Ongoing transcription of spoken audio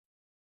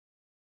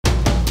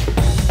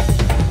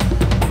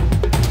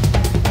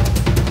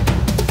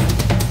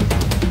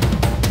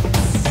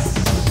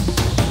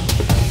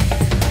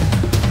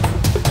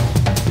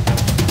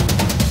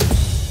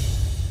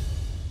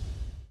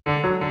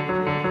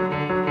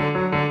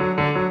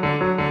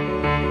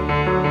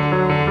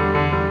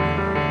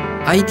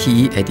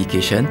ITE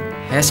education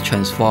has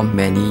transformed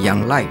many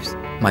young lives.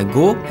 My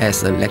goal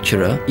as a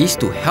lecturer is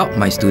to help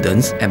my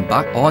students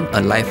embark on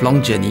a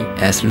lifelong journey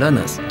as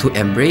learners, to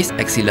embrace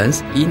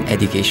excellence in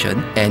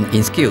education and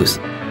in skills,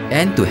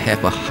 and to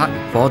have a heart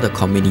for the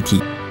community.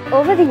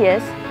 Over the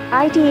years,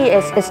 ITE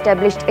has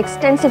established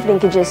extensive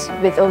linkages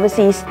with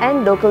overseas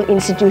and local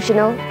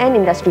institutional and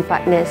industry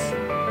partners.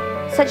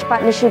 Such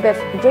partnerships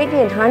have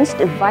greatly enhanced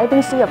the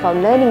vibrancy of our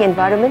learning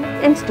environment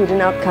and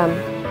student outcome.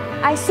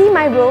 I see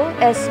my role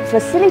as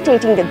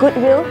facilitating the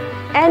goodwill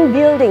and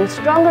building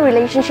stronger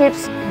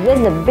relationships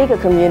with the bigger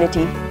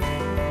community.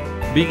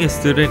 Being a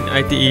student in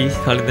ITE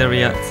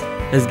Culinary Arts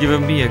has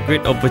given me a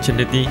great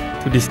opportunity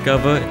to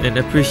discover and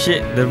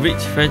appreciate the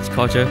rich French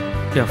culture,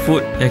 their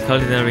food and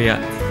culinary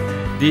arts.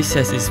 This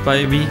has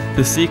inspired me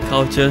to see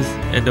cultures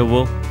and the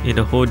world in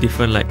a whole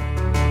different light.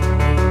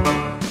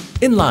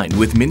 In line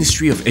with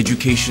Ministry of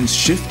Education's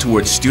shift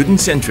towards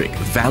student-centric,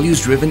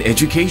 values-driven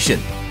education,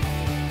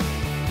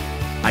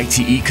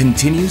 ITE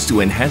continues to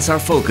enhance our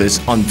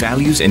focus on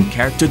values and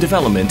character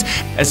development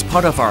as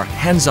part of our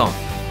hands-on,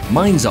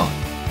 minds-on,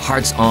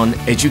 hearts-on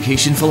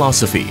education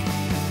philosophy.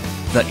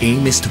 The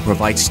aim is to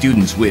provide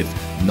students with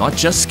not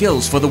just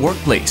skills for the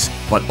workplace,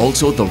 but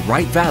also the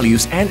right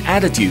values and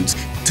attitudes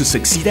to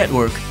succeed at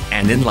work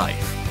and in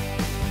life.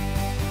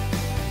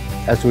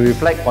 As we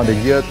reflect on the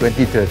year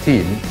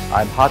 2013,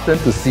 I'm heartened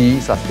to see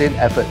sustained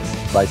efforts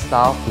by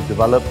staff to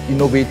develop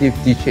innovative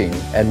teaching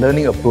and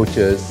learning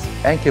approaches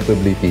and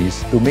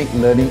capabilities to make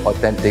learning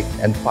authentic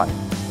and fun.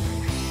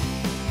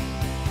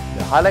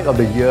 The highlight of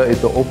the year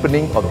is the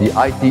opening of the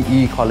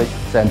ITE College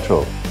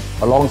Central,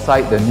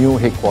 alongside the new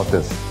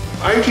headquarters.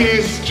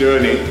 ITE's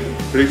journey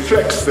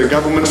reflects the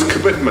government's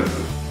commitment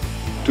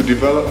to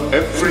develop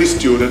every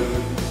student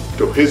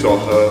to his or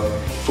her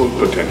full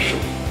potential.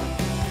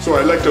 So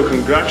I'd like to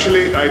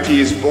congratulate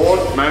ITE's board,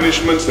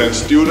 management and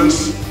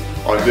students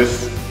on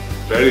this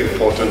very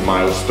important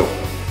milestone.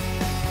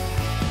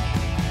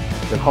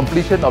 The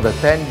completion of the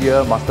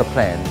 10-year master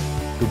plan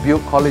to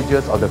build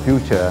colleges of the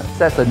future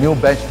sets a new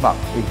benchmark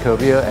in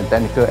career and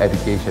technical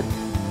education.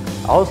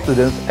 Our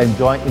students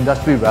enjoy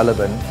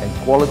industry-relevant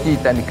and quality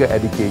technical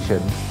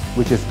education,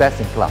 which is best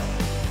in class.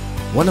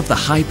 One of the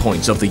high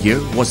points of the year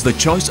was the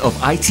choice of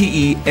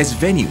ITE as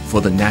venue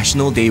for the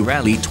National Day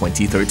Rally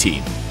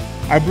 2013.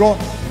 I brought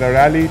the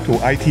rally to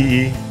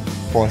ITE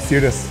for a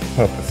serious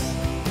purpose: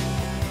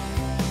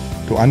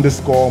 to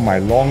underscore my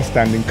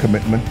long-standing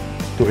commitment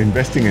to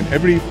investing in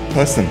every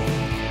person,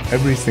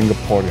 every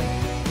Singaporean,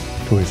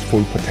 to his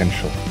full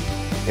potential.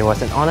 It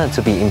was an honor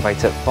to be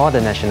invited for the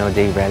National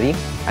Day Rally.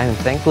 I am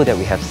thankful that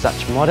we have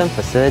such modern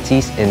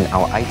facilities in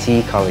our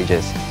ITE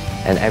colleges,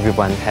 and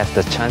everyone has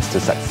the chance to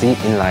succeed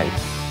in life.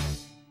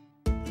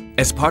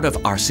 As part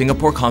of our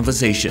Singapore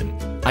Conversation,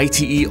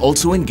 ITE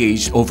also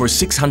engaged over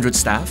 600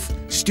 staff,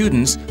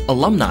 students,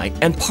 alumni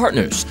and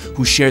partners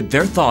who shared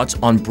their thoughts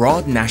on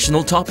broad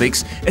national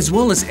topics as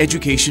well as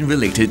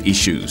education-related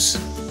issues.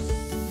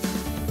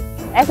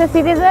 As a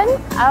citizen,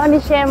 I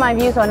want to share my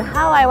views on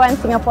how I want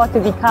Singapore to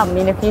become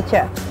in the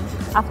future.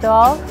 After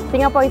all,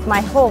 Singapore is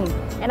my home,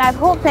 and I have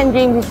hopes and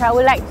dreams which I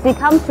would like to see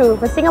come true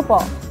for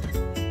Singapore.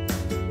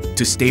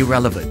 To stay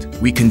relevant,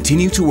 we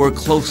continue to work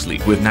closely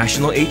with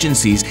national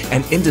agencies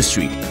and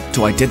industry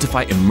to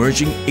identify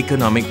emerging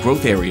economic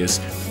growth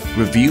areas,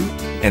 review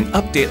and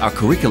update our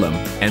curriculum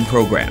and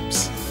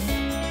programs.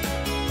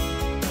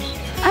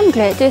 I'm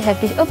glad to have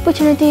this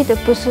opportunity to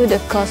pursue the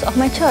course of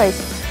my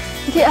choice.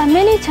 There are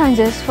many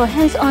chances for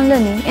hands-on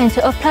learning and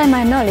to apply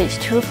my knowledge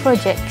through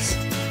projects.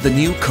 The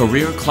new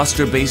career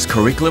cluster-based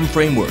curriculum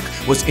framework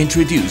was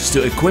introduced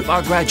to equip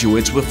our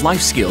graduates with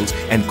life skills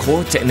and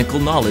core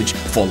technical knowledge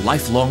for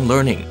lifelong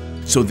learning,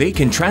 so they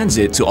can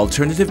transit to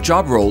alternative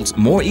job roles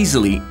more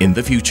easily in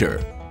the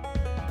future.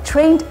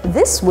 Trained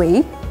this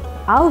way,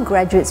 our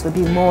graduates will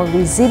be more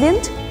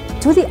resilient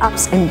to the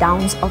ups and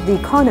downs of the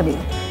economy,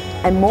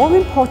 and more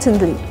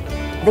importantly,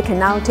 they can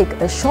now take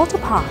a shorter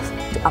path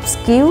to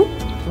upskill,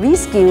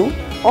 reskill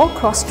or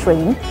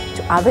cross-train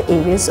to other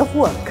areas of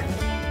work.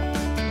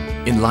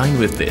 In line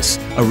with this,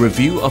 a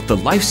review of the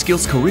life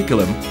skills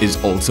curriculum is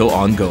also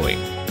ongoing.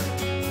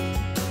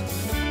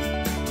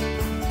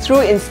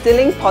 Through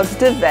instilling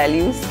positive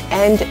values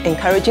and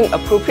encouraging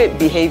appropriate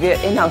behavior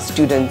in our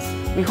students,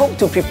 we hope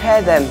to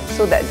prepare them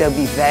so that they'll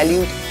be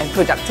valued and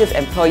productive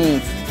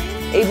employees,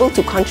 able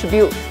to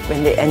contribute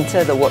when they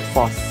enter the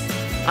workforce.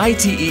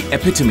 ITE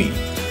Epitome,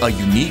 a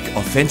unique,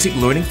 authentic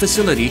learning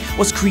facility,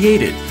 was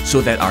created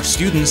so that our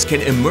students can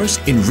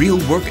immerse in real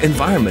work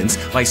environments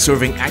by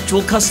serving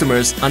actual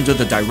customers under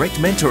the direct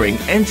mentoring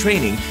and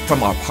training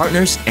from our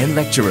partners and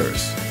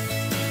lecturers.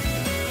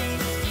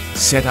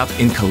 Set up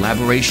in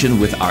collaboration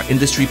with our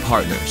industry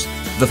partners,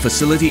 the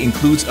facility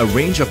includes a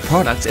range of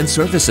products and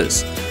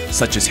services,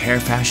 such as hair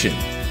fashion,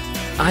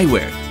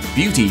 eyewear,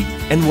 beauty,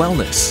 and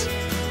wellness.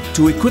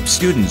 To equip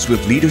students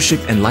with leadership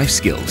and life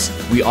skills,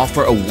 we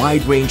offer a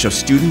wide range of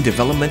student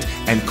development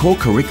and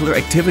co-curricular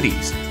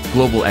activities,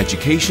 global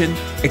education,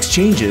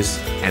 exchanges,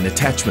 and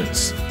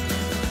attachments.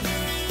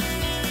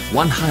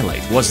 One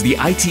highlight was the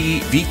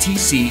ITE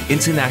VTC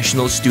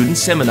International Student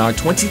Seminar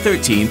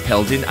 2013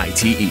 held in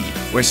ITE,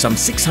 where some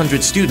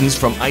 600 students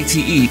from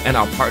ITE and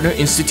our partner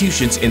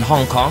institutions in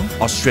Hong Kong,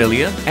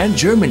 Australia, and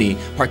Germany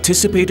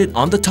participated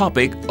on the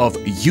topic of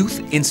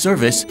Youth in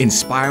Service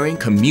Inspiring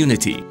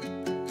Community.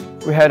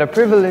 We had a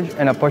privilege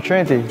and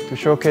opportunity to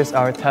showcase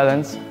our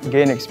talents,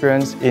 gain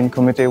experience in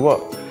community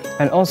work,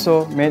 and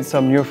also made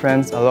some new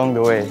friends along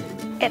the way.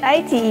 At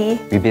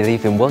ITE, we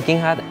believe in working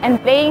hard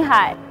and playing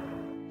hard.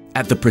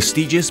 At the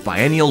prestigious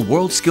Biennial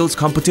World Skills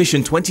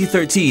Competition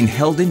 2013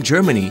 held in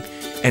Germany,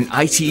 an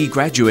ITE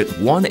graduate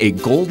won a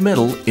gold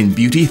medal in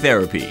beauty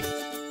therapy.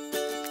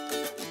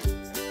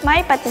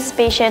 My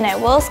participation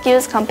at World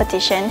Skills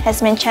Competition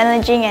has been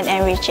challenging and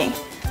enriching.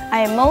 I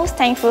am most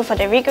thankful for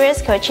the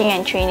rigorous coaching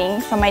and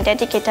training from my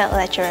dedicated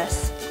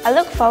lecturers. I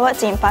look forward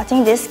to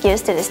imparting these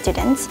skills to the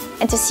students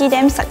and to see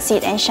them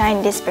succeed and shine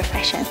in this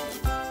profession.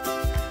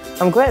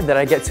 I'm glad that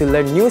I get to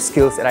learn new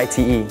skills at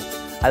ITE.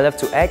 I love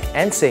to act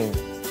and sing.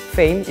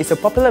 Fame is a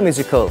popular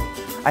musical.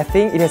 I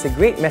think it has a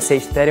great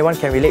message that anyone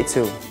can relate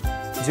to.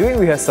 During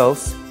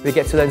rehearsals, we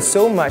get to learn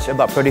so much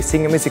about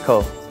producing a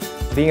musical.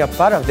 Being a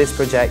part of this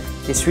project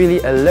is really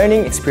a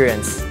learning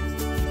experience.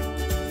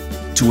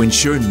 To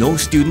ensure no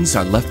students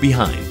are left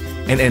behind,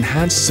 an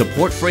enhanced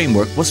support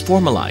framework was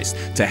formalized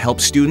to help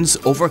students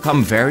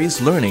overcome various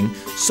learning,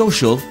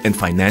 social, and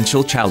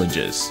financial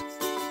challenges.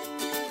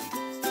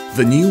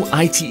 The new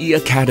ITE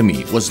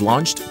Academy was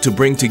launched to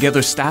bring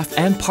together staff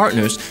and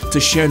partners to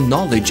share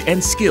knowledge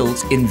and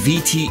skills in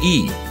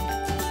VTE.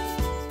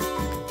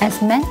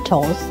 As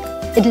mentors,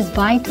 it is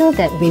vital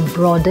that we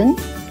broaden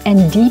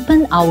and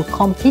deepen our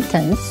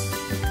competence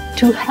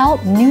to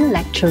help new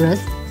lecturers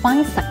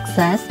find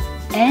success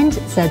and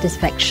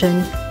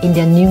satisfaction in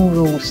their new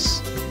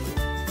roles.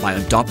 By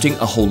adopting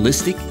a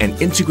holistic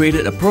and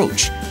integrated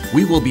approach,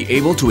 we will be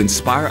able to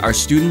inspire our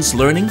students'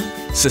 learning,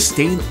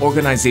 sustain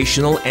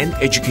organizational and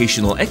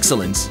educational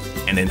excellence,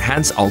 and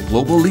enhance our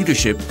global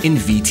leadership in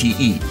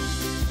VTE.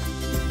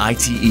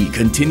 ITE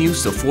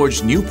continues to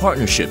forge new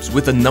partnerships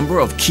with a number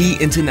of key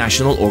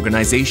international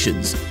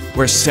organizations,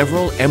 where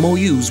several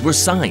MOUs were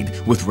signed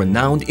with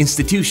renowned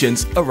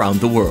institutions around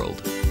the world.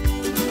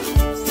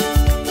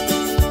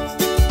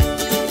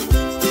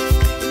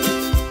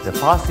 The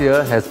past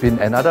year has been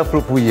another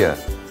fruitful year.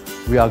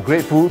 We are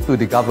grateful to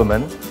the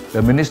government,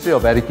 the Ministry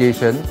of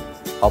Education,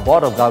 our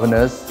Board of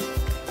Governors,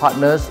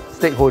 partners,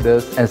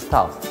 stakeholders and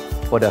staff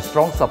for their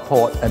strong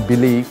support and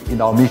belief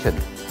in our mission.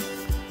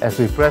 As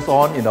we press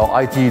on in our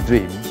ITE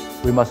dream,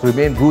 we must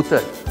remain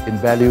rooted in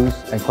values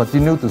and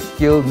continue to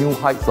scale new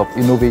heights of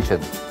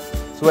innovation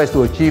so as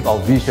to achieve our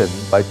vision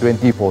by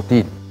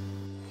 2014.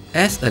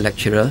 As a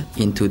lecturer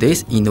in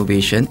today's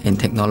innovation and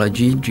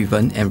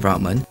technology-driven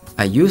environment,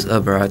 I use a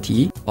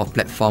variety of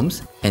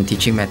platforms and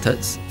teaching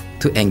methods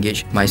to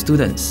engage my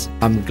students.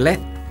 I'm glad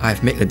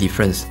I've made a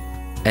difference,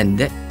 and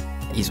that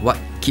is what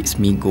keeps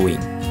me going.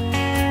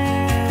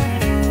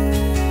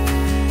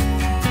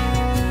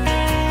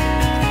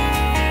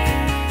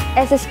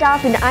 As a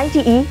staff in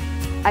ITE,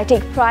 I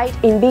take pride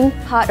in being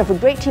part of a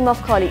great team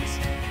of colleagues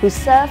who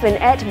serve and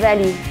add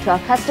value to our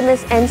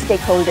customers and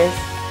stakeholders.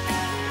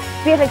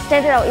 We have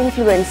extended our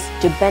influence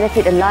to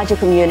benefit a larger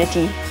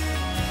community.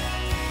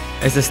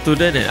 As a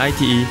student at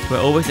ITE,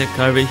 we're always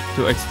encouraged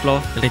to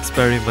explore and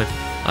experiment.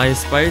 I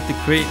aspire to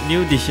create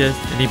new dishes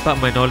and impart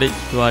my knowledge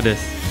to others.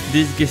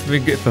 This gives me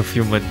great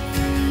fulfillment.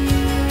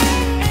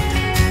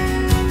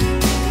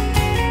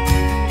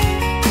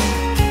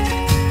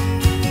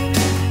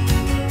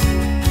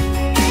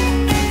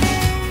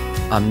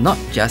 I'm not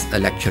just a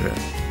lecturer.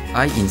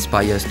 I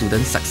inspire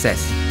student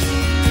success.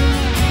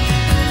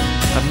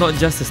 I'm not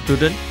just a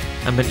student,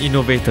 I'm an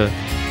innovator.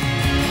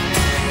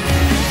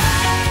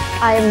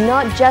 I am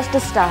not just a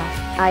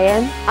staff. I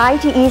am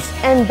ITE's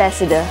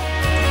ambassador.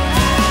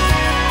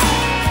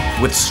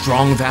 With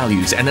strong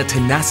values and a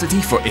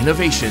tenacity for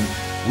innovation,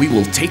 we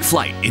will take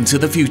flight into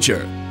the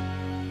future.